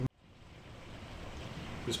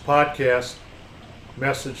This podcast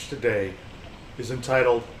message today is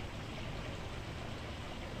entitled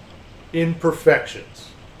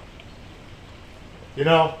Imperfections. You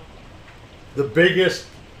know, the biggest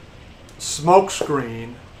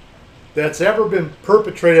smokescreen that's ever been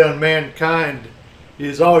perpetrated on mankind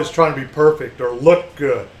is always trying to be perfect or look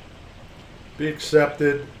good, be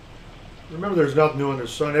accepted. Remember, there's nothing new under the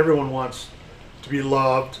sun. Everyone wants to be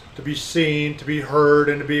loved, to be seen, to be heard,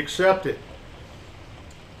 and to be accepted.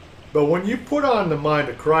 But when you put on the mind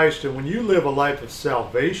of Christ and when you live a life of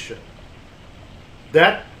salvation,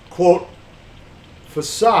 that, quote,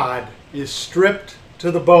 facade is stripped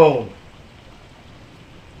to the bone.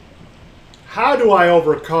 How do I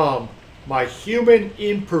overcome my human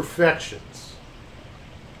imperfections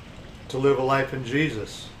to live a life in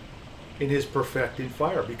Jesus, in His perfecting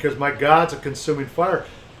fire? Because my God's a consuming fire.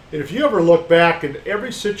 And if you ever look back in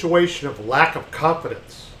every situation of lack of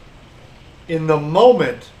confidence, in the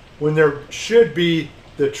moment when there should be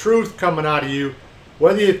the truth coming out of you,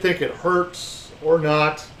 whether you think it hurts or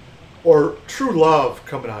not, or true love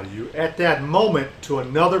coming out of you, at that moment to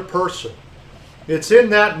another person, it's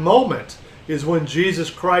in that moment is when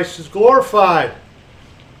Jesus Christ is glorified.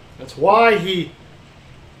 That's why He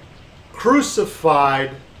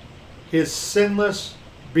crucified His sinless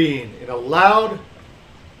being and allowed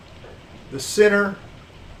the sinner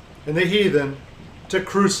and the heathen to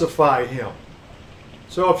crucify Him.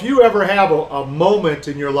 So if you ever have a moment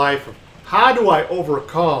in your life of how do I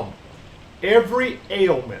overcome every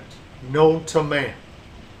ailment known to man,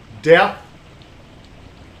 death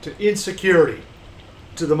to insecurity,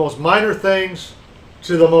 to the most minor things,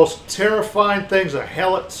 to the most terrifying things of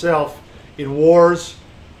hell itself, in wars,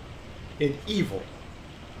 in evil,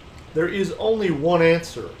 there is only one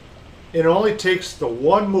answer. It only takes the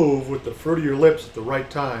one move with the fruit of your lips at the right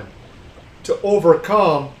time to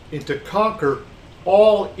overcome and to conquer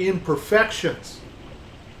all imperfections.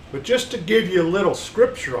 But just to give you a little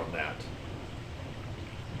scripture on that,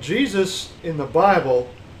 Jesus in the Bible,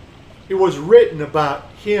 it was written about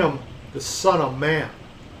Him, the Son of Man.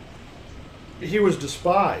 He was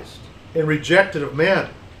despised and rejected of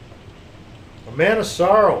men, a man of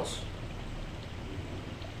sorrows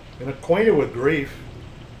and acquainted with grief.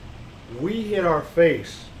 We hid our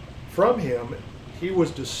face from Him. He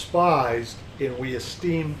was despised and we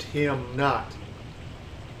esteemed Him not.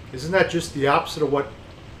 Isn't that just the opposite of what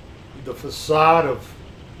the facade of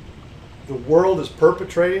the world is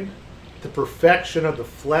perpetrating? The perfection of the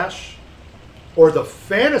flesh, or the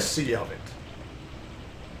fantasy of it?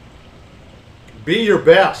 Be your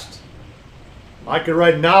best. I could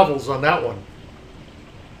write novels on that one.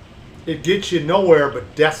 It gets you nowhere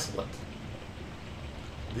but desolate.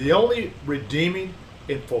 The only redeeming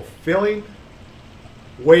and fulfilling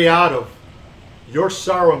way out of your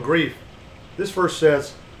sorrow and grief, this verse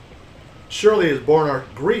says, surely He has borne our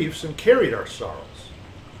griefs and carried our sorrows.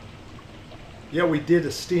 Yet we did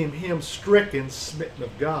esteem Him stricken, smitten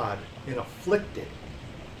of God, and afflicted.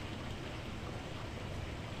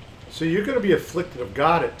 So you're going to be afflicted of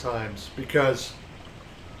God at times because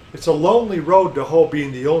it's a lonely road to hoe,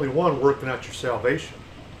 being the only one working out your salvation.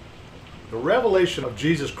 The revelation of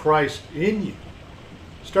Jesus Christ in you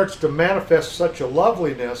starts to manifest such a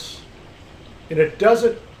loveliness, and it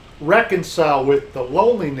doesn't reconcile with the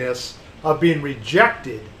loneliness of being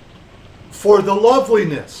rejected for the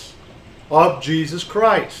loveliness of Jesus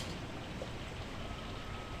Christ.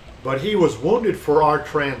 But He was wounded for our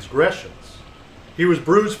transgressions. He was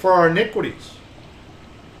bruised for our iniquities.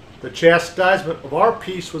 The chastisement of our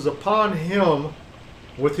peace was upon Him.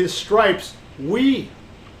 With His stripes we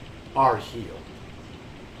are healed.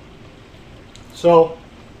 So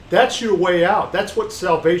that's your way out. That's what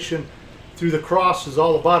salvation through the cross is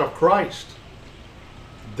all about, of Christ.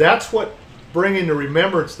 That's what bringing to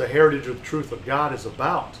remembrance the heritage of the truth of God is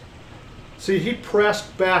about. See, He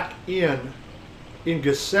pressed back in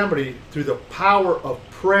Gethsemane through the power of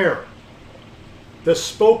prayer, the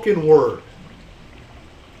spoken word.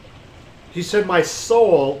 He said, my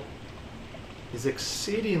soul is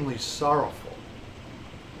exceedingly sorrowful,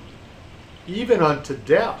 even unto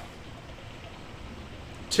death.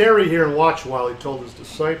 Tarry here and watch while, He told His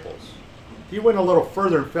disciples. He went a little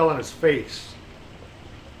further and fell on His face.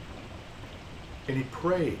 And He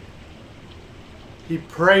prayed. He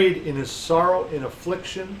prayed in His sorrow, in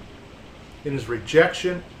affliction, in His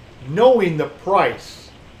rejection, knowing the price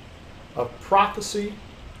of prophecy,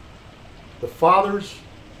 the fathers,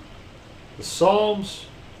 the Psalms,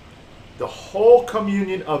 the whole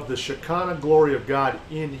communion of the Shekinah glory of God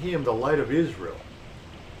in Him, the light of Israel.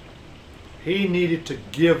 He needed to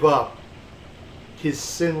give up his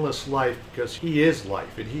sinless life, because he is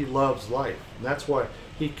life and he loves life. And that's why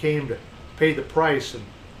he came to pay the price. And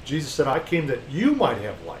Jesus said, I came that you might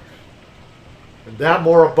have life, and that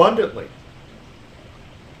more abundantly.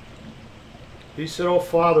 He said, oh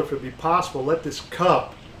Father, if it be possible, let this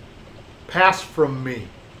cup pass from me.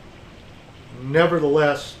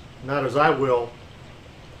 Nevertheless, not as I will,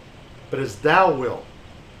 but as thou wilt.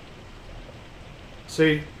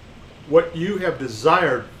 See, what you have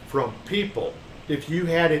desired from people, if you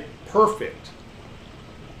had it perfect.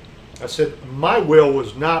 I said, my will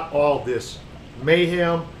was not all this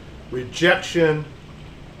mayhem, rejection,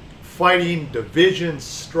 fighting, division,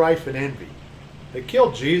 strife, and envy. They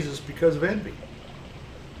killed Jesus because of envy.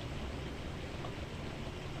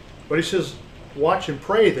 But he says, watch and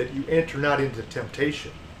pray that you enter not into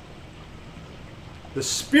temptation. The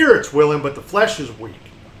spirit's willing, but the flesh is weak.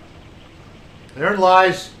 Therein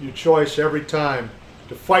lies your choice every time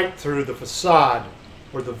to fight through the facade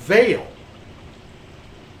or the veil.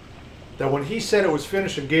 That when he said it was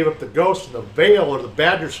finished and gave up the ghost, and the veil or the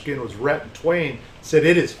badger skin was rent in twain, said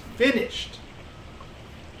it is finished,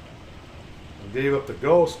 and gave up the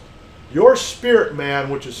ghost, your spirit man,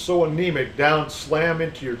 which is so anemic, down slam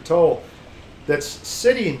into your toe, that's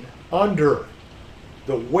sitting under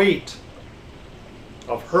the weight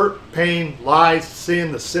of hurt, pain, lies,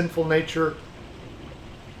 sin, the sinful nature,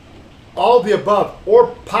 all the above, or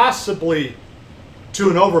possibly to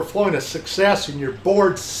an overflowing of success, and you're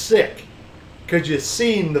bored sick because you've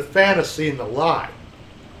seen the fantasy and the lie.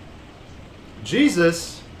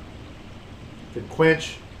 Jesus can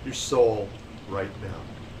quench your soul right now.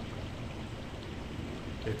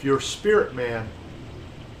 If you're a spirit man,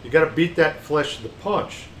 you got to beat that flesh to the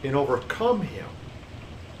punch and overcome him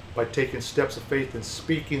by taking steps of faith and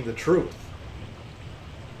speaking the truth.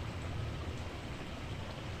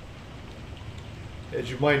 As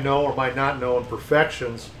you might know or might not know,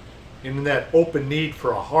 imperfections, in that open need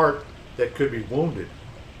for a heart that could be wounded.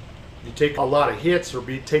 You take a lot of hits or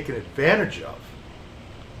be taken advantage of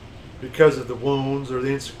because of the wounds or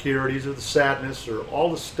the insecurities or the sadness or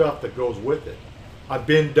all the stuff that goes with it. I've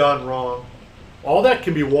been done wrong. All that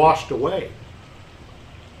can be washed away.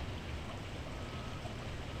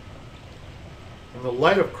 In the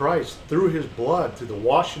light of Christ, through his blood, through the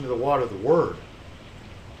washing of the water of the Word,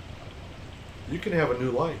 you can have a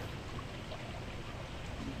new life.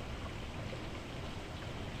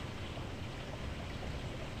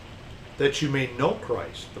 That you may know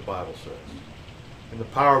Christ, the Bible says, and the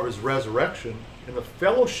power of his resurrection, and the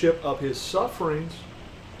fellowship of his sufferings,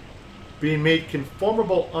 being made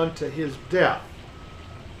conformable unto his death,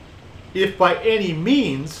 if by any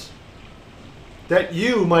means that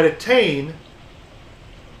you might attain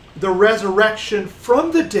the resurrection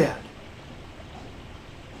from the dead.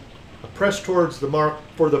 Press towards the mark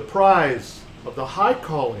for the prize of the high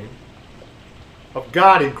calling of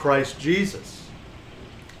God in Christ Jesus.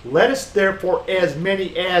 Let us therefore, as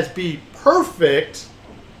many as be perfect,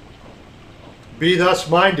 be thus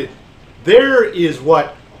minded. There is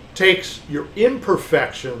what takes your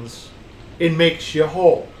imperfections and makes you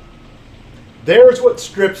whole. There's what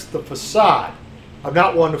strips the facade of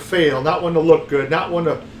not wanting to fail, not wanting to look good, not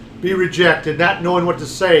wanting to be rejected, not knowing what to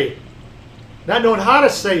say, not knowing how to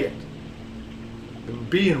say it. And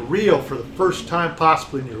being real for the first time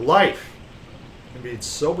possibly in your life, and being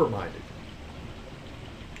sober-minded,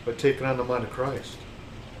 but taking on the mind of Christ.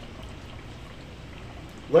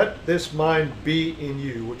 Let this mind be in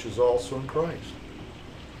you, which is also in Christ,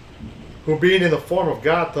 who being in the form of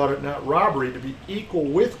God thought it not robbery to be equal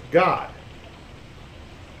with God,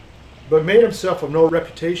 but made himself of no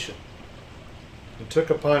reputation, and took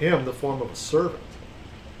upon him the form of a servant,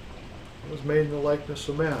 and was made in the likeness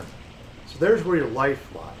of man. So there's where your life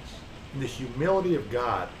lies, in the humility of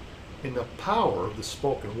God, in the power of the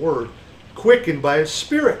spoken word, quickened by his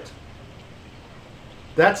Spirit.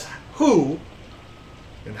 That's who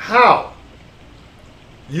and how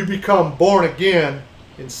you become born again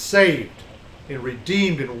and saved and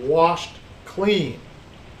redeemed and washed clean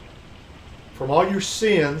from all your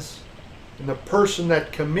sins, and the person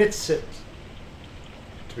that commits it.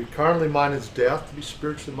 To be carnally minded is death, to be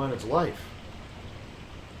spiritually minded is life.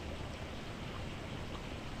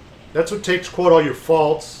 That's what takes, quote, all your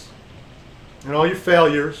faults and all your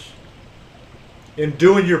failures and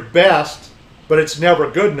doing your best, but it's never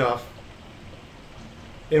good enough,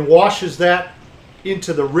 and washes that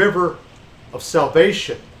into the river of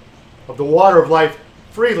salvation, of the water of life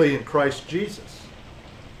freely in Christ Jesus.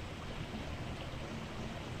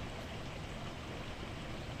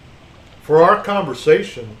 For our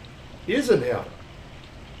conversation is in heaven,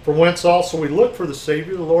 from whence also we look for the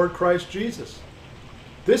Savior, the Lord Christ Jesus.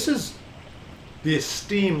 This is the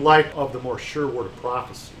esteemed light of the more sure word of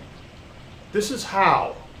prophecy. This is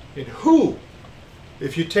how and who,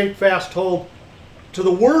 if you take fast hold to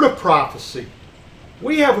the word of prophecy,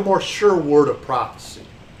 we have a more sure word of prophecy.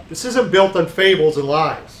 This isn't built on fables and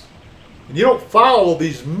lies. And you don't follow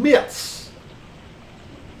these myths,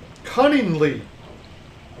 cunningly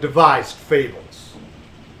devised fables.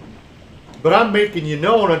 But I'm making you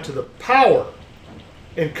known unto the power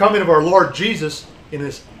and coming of our Lord Jesus and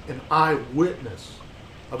as an eyewitness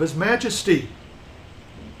of his majesty.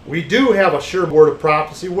 We do have a sure word of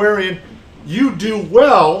prophecy wherein you do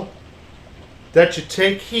well that you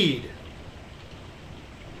take heed,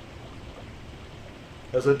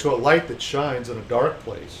 as unto a light that shines in a dark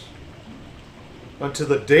place, unto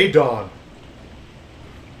the day dawn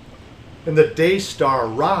and the day star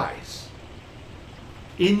rise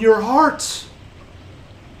in your hearts.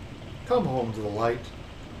 Come home to the light.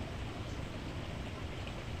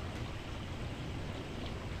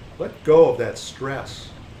 Let go of that stress,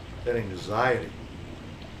 that anxiety,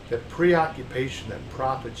 that preoccupation that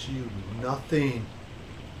profits you nothing.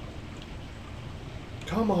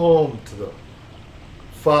 Come home to the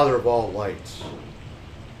Father of all lights.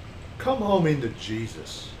 Come home into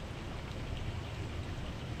Jesus,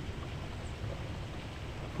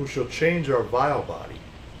 who shall change our vile body,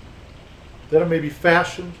 that it may be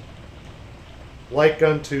fashioned like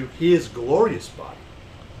unto his glorious body,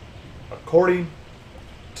 according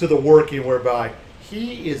to the working whereby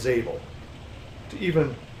he is able to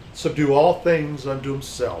even subdue all things unto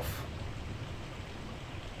himself.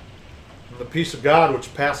 And the peace of God,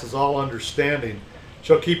 which passes all understanding,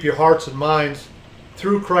 shall keep your hearts and minds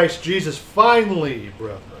through Christ Jesus. Finally,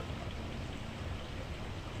 brethren,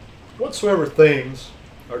 whatsoever things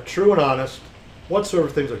are true and honest, whatsoever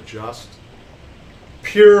things are just,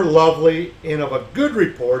 pure, lovely, and of a good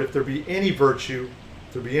report, if there be any virtue,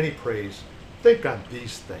 if there be any praise, think on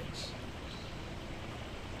these things.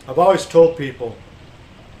 I've always told people,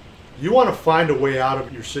 you want to find a way out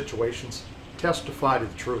of your situations, testify to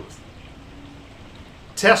the truth.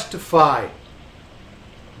 Testify.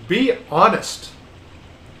 Be honest.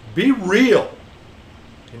 Be real.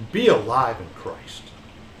 And be alive in Christ.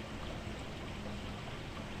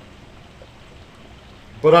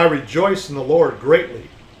 But I rejoice in the Lord greatly,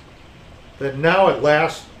 that now at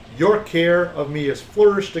last your care of me has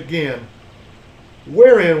flourished again,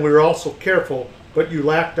 wherein we were also careful, but you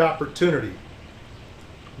lacked opportunity.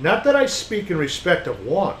 Not that I speak in respect of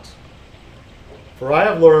want, for I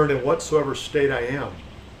have learned in whatsoever state I am,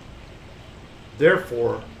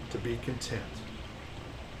 therefore to be content.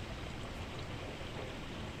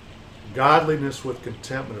 Godliness with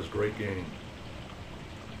contentment is great gain.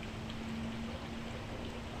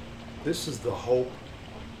 This is the hope.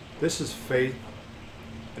 This is faith.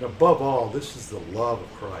 And above all, this is the love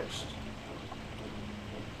of Christ.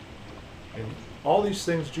 And all these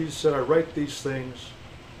things, Jesus said, I write these things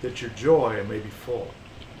that your joy may be full.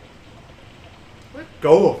 Let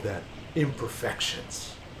go of that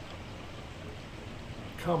imperfections.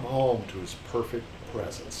 Come home to his perfect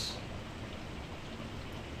presence,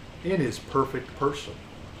 in his perfect person.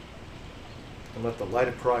 And let the light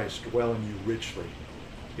of Christ dwell in you richly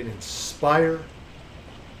and inspire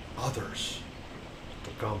others to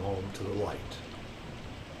come home to the light.